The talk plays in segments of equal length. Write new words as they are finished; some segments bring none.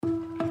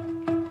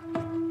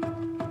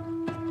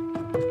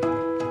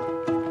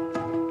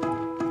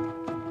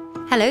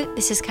Hello,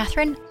 this is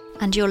Katharine,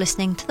 and you're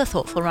listening to The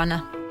Thoughtful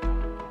Runner.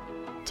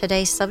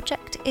 Today's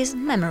subject is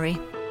memory.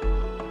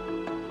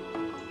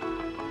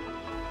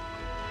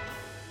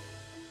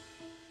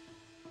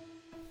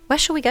 Where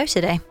shall we go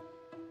today?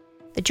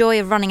 The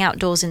joy of running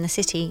outdoors in the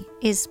city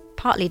is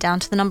partly down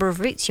to the number of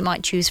routes you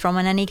might choose from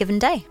on any given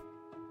day.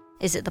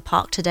 Is it the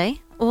park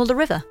today, or the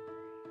river?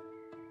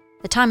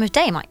 The time of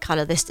day might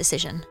colour this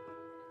decision.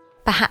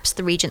 Perhaps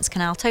the Regent's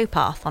Canal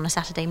towpath on a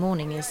Saturday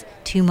morning is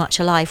too much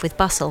alive with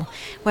bustle,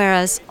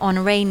 whereas on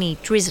a rainy,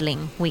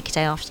 drizzling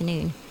weekday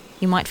afternoon,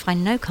 you might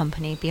find no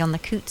company beyond the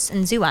coots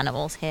and zoo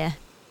animals here.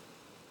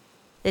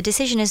 The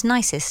decision is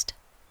nicest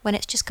when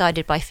it's just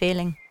guided by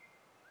feeling.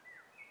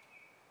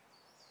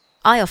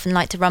 I often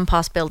like to run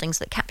past buildings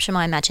that capture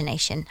my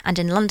imagination, and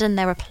in London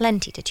there are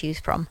plenty to choose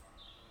from.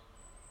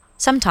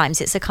 Sometimes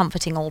it's a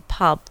comforting old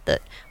pub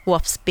that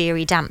wafts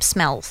beery damp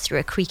smells through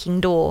a creaking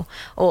door,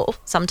 or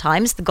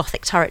sometimes the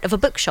Gothic turret of a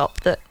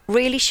bookshop that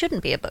really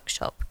shouldn't be a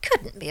bookshop,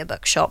 couldn't be a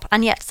bookshop,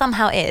 and yet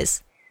somehow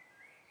is.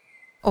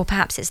 Or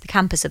perhaps it's the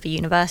campus of a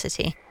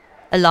university,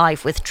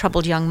 alive with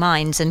troubled young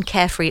minds and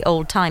carefree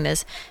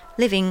old-timers,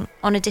 living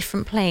on a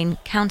different plane,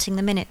 counting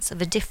the minutes of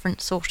a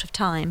different sort of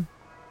time.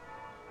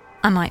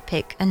 I might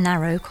pick a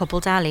narrow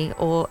cobbled alley,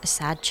 or a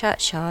sad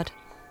churchyard,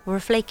 or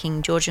a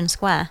flaking Georgian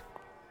square.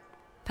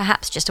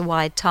 Perhaps just a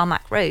wide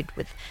tarmac road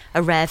with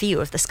a rare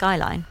view of the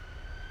skyline.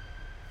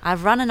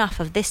 I've run enough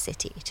of this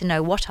city to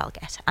know what I'll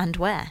get and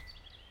where.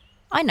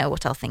 I know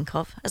what I'll think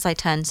of as I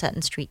turn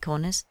certain street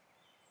corners.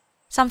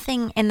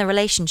 Something in the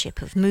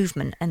relationship of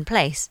movement and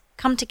place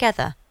come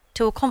together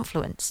to a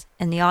confluence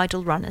in the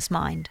idle runner's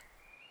mind.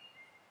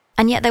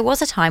 And yet there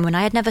was a time when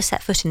I had never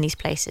set foot in these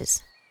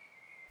places.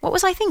 What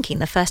was I thinking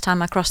the first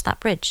time I crossed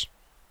that bridge?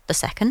 The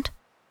second?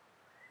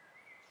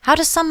 How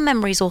do some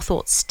memories or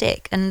thoughts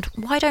stick, and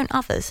why don't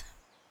others?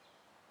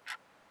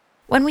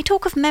 When we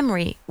talk of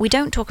memory, we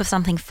don't talk of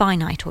something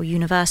finite or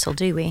universal,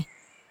 do we?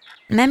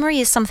 Memory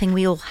is something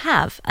we all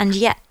have, and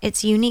yet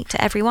it's unique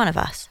to every one of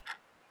us.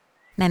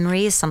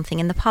 Memory is something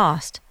in the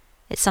past.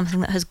 It's something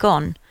that has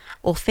gone,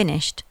 or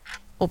finished,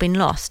 or been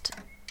lost,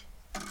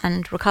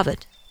 and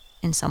recovered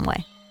in some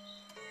way.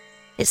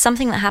 It's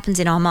something that happens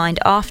in our mind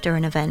after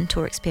an event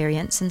or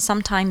experience, and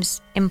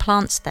sometimes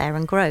implants there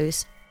and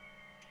grows.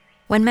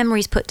 When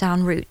memories put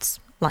down roots,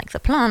 like the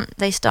plant,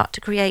 they start to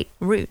create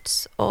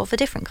roots of a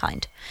different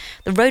kind.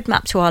 The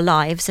roadmap to our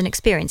lives and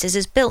experiences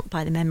is built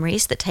by the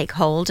memories that take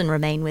hold and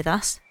remain with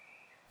us.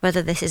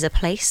 Whether this is a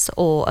place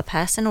or a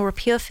person or a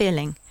pure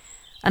feeling,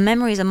 a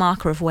memory is a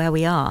marker of where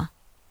we are,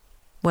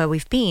 where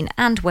we've been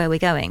and where we're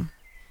going.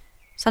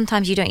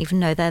 Sometimes you don't even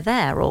know they're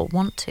there or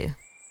want to.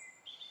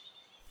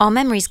 Our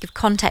memories give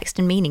context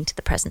and meaning to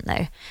the present,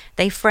 though.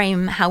 They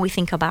frame how we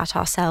think about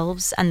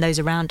ourselves and those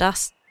around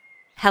us,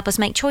 help us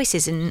make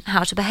choices in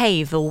how to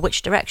behave or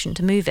which direction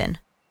to move in.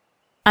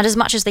 And as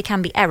much as they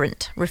can be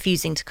errant,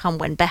 refusing to come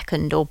when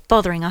beckoned or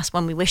bothering us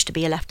when we wish to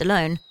be left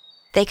alone,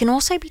 they can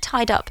also be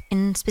tied up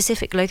in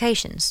specific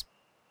locations.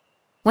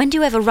 When do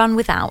you ever run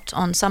without,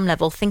 on some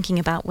level, thinking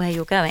about where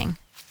you're going?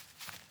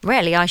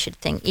 Rarely, I should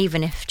think,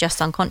 even if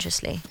just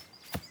unconsciously.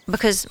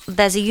 Because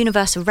there's a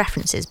universe of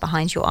references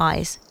behind your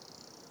eyes.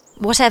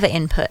 Whatever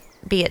input,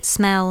 be it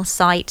smell,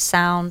 sight,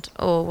 sound,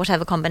 or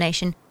whatever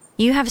combination,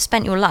 you have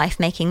spent your life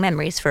making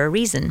memories for a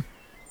reason.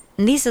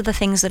 And these are the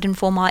things that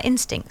inform our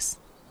instincts.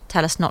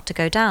 Tell us not to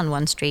go down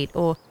one street,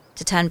 or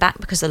to turn back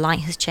because the light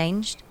has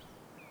changed,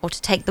 or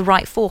to take the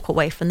right fork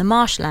away from the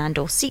marshland,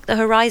 or seek the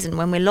horizon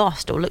when we're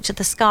lost, or look to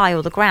the sky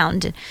or the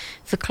ground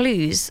for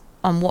clues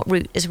on what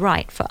route is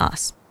right for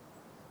us.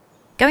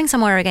 Going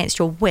somewhere against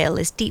your will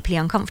is deeply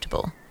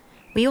uncomfortable.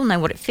 We all know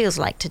what it feels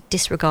like to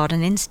disregard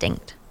an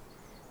instinct.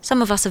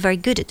 Some of us are very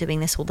good at doing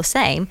this all the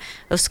same,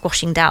 of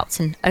squashing doubts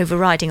and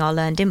overriding our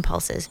learned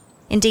impulses.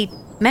 Indeed,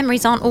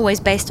 memories aren't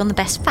always based on the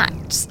best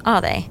facts, are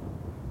they?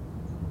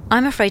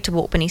 I'm afraid to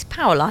walk beneath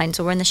power lines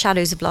or in the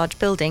shadows of large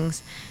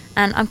buildings,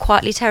 and I'm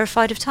quietly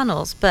terrified of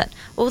tunnels, but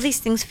all these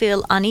things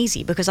feel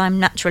uneasy because I'm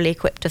naturally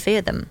equipped to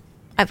fear them.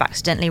 I've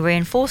accidentally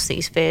reinforced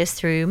these fears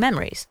through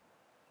memories.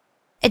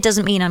 It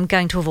doesn't mean I'm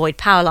going to avoid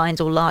power lines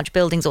or large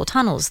buildings or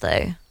tunnels,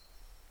 though.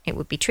 It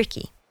would be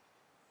tricky.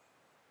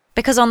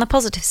 Because on the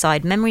positive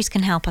side, memories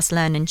can help us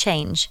learn and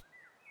change.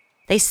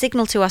 They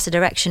signal to us a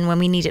direction when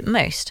we need it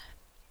most.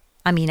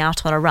 I mean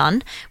out on a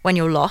run, when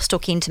you're lost or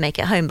keen to make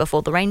it home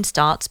before the rain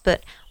starts,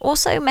 but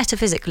also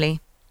metaphysically.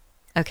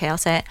 Okay, I'll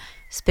say it,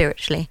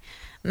 spiritually.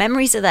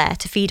 Memories are there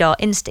to feed our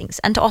instincts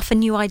and to offer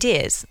new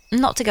ideas,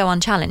 not to go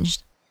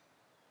unchallenged.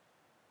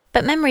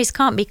 But memories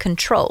can't be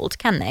controlled,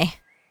 can they?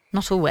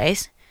 Not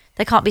always.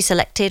 They can't be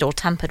selected or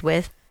tampered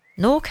with,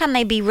 nor can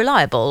they be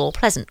reliable or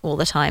pleasant all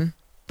the time.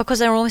 Because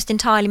they're almost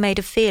entirely made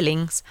of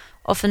feelings,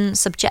 often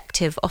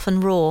subjective, often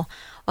raw,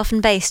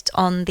 often based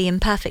on the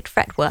imperfect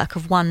fretwork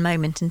of one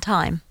moment in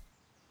time.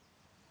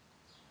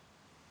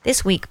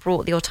 This week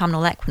brought the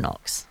autumnal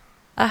equinox,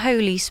 a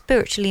holy,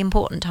 spiritually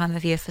important time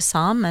of year for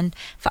some, and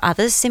for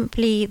others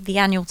simply the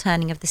annual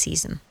turning of the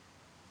season.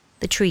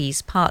 The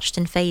trees, parched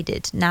and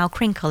faded, now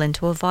crinkle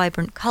into a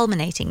vibrant,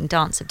 culminating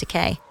dance of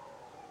decay.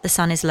 The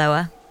sun is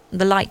lower,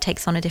 The light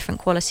takes on a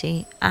different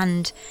quality,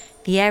 and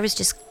the air is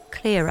just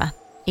clearer,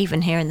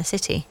 even here in the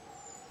city.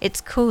 It's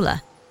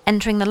cooler,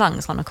 entering the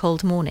lungs on a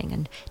cold morning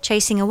and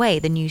chasing away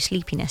the new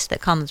sleepiness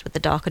that comes with the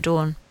darker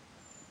dawn.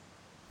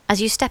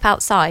 As you step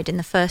outside in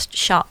the first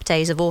sharp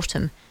days of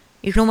autumn,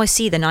 you can almost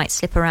see the night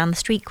slip around the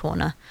street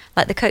corner,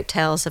 like the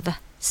coattails of a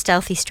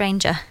stealthy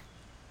stranger.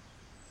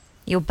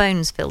 Your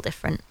bones feel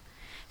different.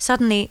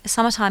 Suddenly,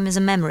 summertime is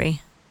a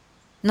memory.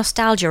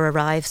 Nostalgia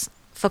arrives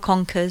for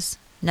conkers,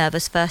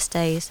 nervous first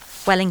days,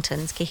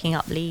 Wellingtons kicking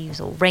up leaves,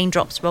 or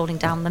raindrops rolling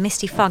down the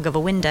misty fog of a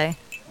window,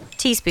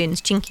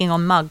 teaspoons chinking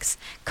on mugs,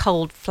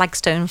 cold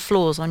flagstone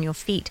floors on your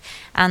feet,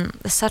 and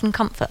the sudden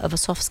comfort of a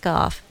soft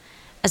scarf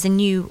as a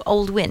new,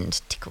 old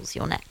wind tickles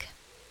your neck.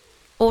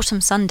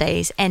 Autumn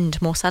Sundays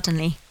end more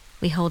suddenly.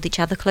 We hold each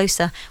other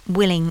closer,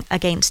 willing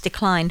against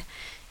decline.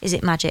 Is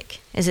it magic?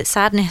 Is it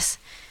sadness?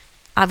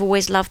 I've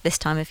always loved this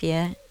time of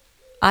year.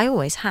 I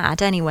always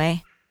had,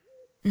 anyway.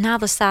 Now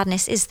the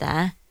sadness is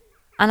there,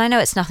 and I know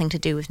it's nothing to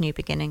do with new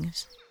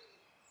beginnings.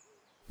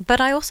 But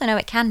I also know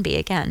it can be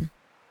again.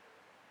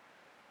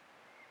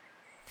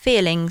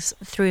 Feelings,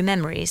 through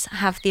memories,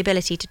 have the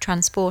ability to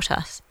transport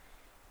us,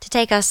 to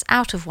take us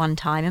out of one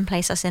time and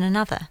place us in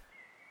another.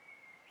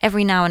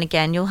 Every now and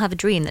again you'll have a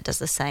dream that does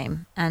the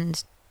same,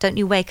 and don't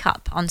you wake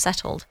up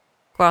unsettled,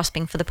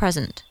 grasping for the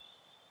present?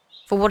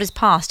 For what is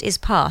past,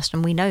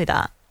 and we know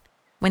that.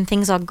 When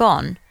things are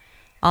gone,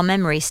 our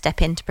memories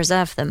step in to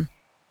preserve them.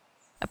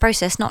 A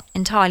process not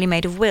entirely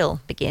made of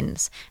will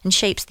begins and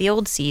shapes the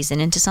old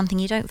season into something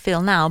you don't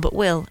feel now but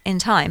will in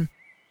time,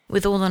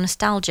 with all the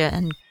nostalgia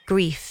and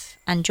grief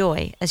and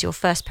joy as your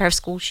first pair of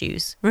school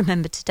shoes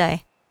remembered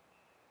today.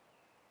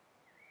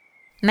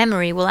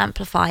 Memory will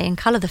amplify and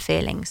colour the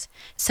feelings,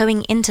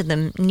 sewing into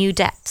them new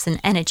depths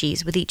and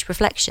energies with each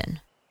reflection.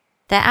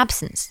 Their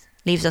absence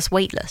leaves us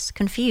weightless,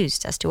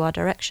 confused as to our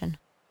direction.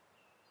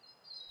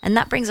 And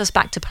that brings us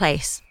back to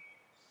place.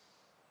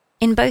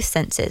 In both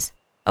senses,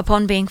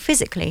 upon being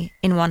physically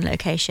in one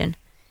location,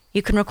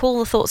 you can recall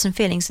the thoughts and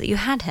feelings that you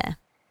had here,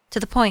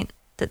 to the point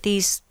that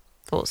these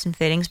thoughts and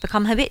feelings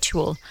become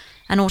habitual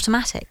and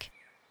automatic.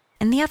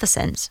 In the other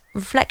sense,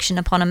 reflection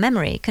upon a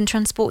memory can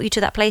transport you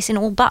to that place in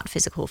all but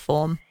physical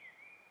form.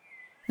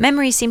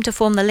 Memories seem to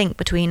form the link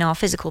between our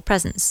physical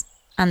presence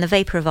and the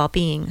vapour of our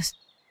beings,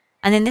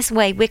 and in this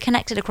way we're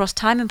connected across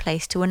time and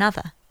place to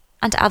another,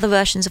 and to other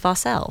versions of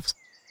ourselves,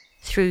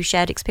 through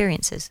shared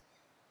experiences.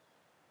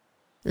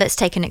 Let's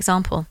take an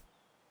example.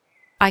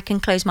 I can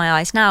close my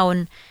eyes now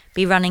and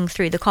be running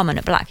through the common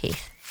at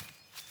Blackheath.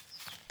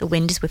 The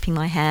wind is whipping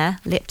my hair,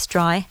 lips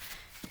dry.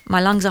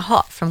 My lungs are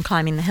hot from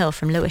climbing the hill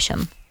from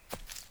Lewisham.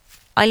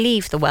 I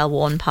leave the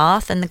well-worn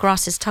path and the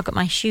grasses tug at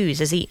my shoes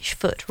as each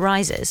foot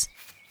rises.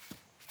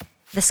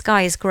 The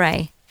sky is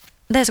grey.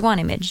 There's one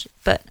image,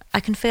 but I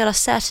can feel a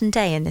certain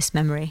day in this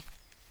memory.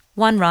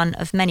 One run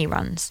of many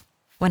runs,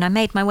 when I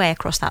made my way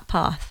across that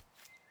path.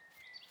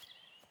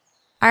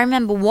 I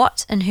remember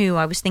what and who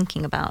I was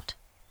thinking about.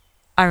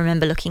 I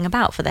remember looking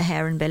about for the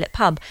Hare and Billet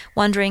pub,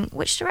 wondering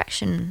which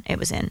direction it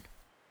was in.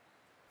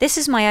 This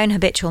is my own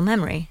habitual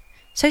memory,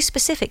 so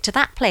specific to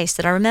that place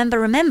that I remember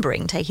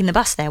remembering taking the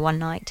bus there one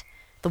night.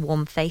 The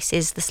warm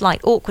faces, the slight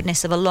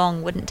awkwardness of a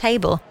long wooden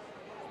table,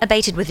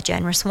 abated with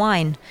generous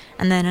wine,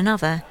 and then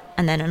another,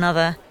 and then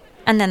another,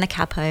 and then the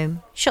cab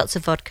home, shots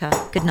of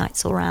vodka, good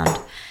nights all round.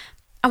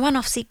 A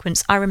one-off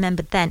sequence I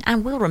remembered then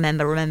and will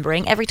remember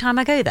remembering every time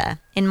I go there,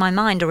 in my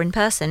mind or in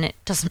person, it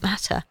doesn't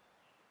matter.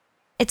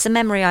 It's a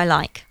memory I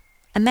like,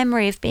 a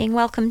memory of being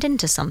welcomed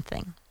into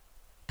something.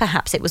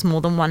 Perhaps it was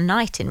more than one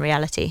night in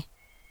reality.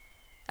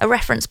 A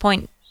reference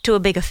point to a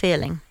bigger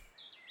feeling.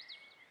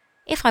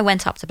 If I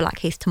went up to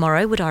Blackheath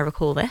tomorrow, would I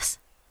recall this?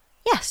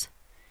 Yes.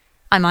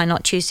 I might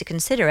not choose to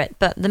consider it,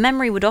 but the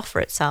memory would offer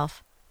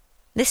itself.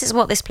 This is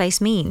what this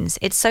place means.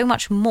 It's so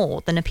much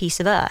more than a piece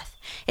of earth.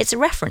 It's a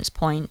reference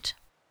point,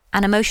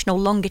 an emotional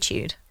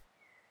longitude.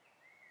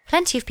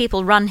 Plenty of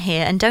people run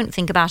here and don't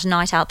think about a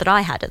night out that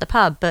I had at the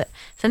pub, but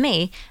for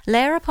me,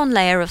 layer upon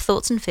layer of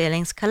thoughts and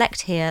feelings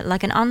collect here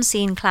like an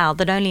unseen cloud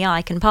that only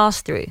I can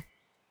pass through.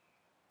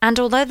 And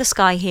although the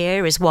sky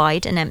here is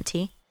wide and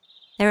empty,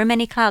 there are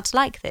many clouds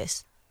like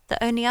this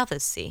that only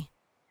others see.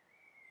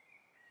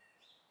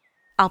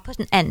 I'll put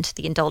an end to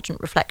the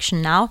indulgent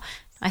reflection now.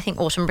 I think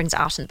autumn brings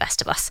out the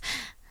best of us,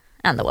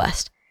 and the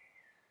worst.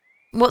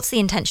 What's the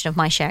intention of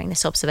my sharing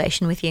this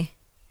observation with you?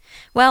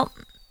 Well,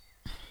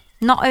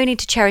 not only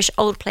to cherish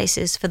old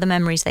places for the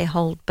memories they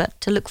hold, but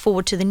to look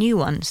forward to the new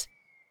ones.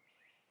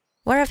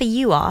 Wherever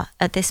you are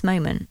at this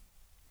moment,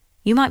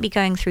 you might be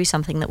going through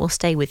something that will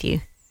stay with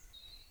you.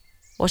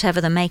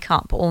 Whatever the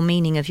make-up or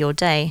meaning of your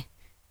day,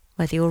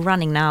 whether you're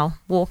running now,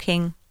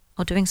 walking,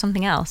 or doing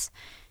something else,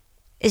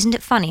 isn't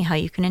it funny how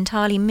you can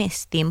entirely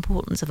miss the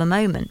importance of a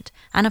moment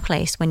and a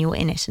place when you're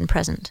in it and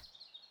present?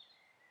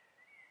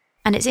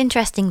 And it's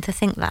interesting to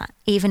think that,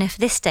 even if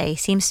this day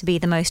seems to be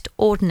the most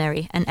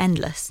ordinary and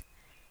endless,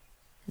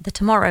 the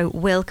tomorrow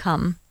will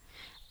come,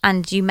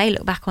 and you may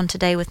look back on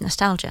today with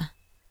nostalgia.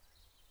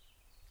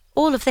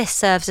 All of this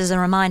serves as a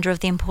reminder of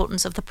the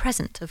importance of the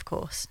present, of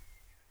course.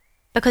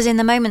 Because in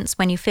the moments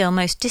when you feel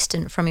most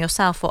distant from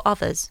yourself or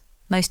others,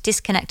 most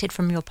disconnected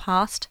from your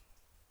past,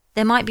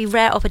 there might be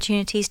rare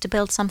opportunities to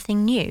build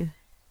something new,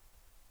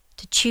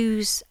 to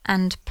choose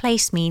and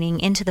place meaning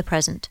into the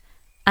present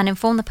and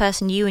inform the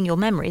person you and your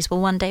memories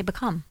will one day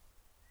become.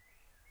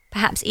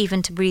 Perhaps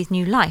even to breathe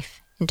new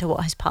life into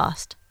what has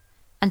passed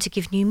and to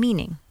give new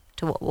meaning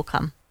to what will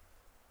come.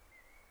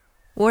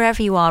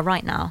 Wherever you are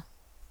right now,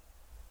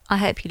 I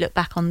hope you look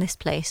back on this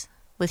place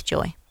with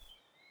joy.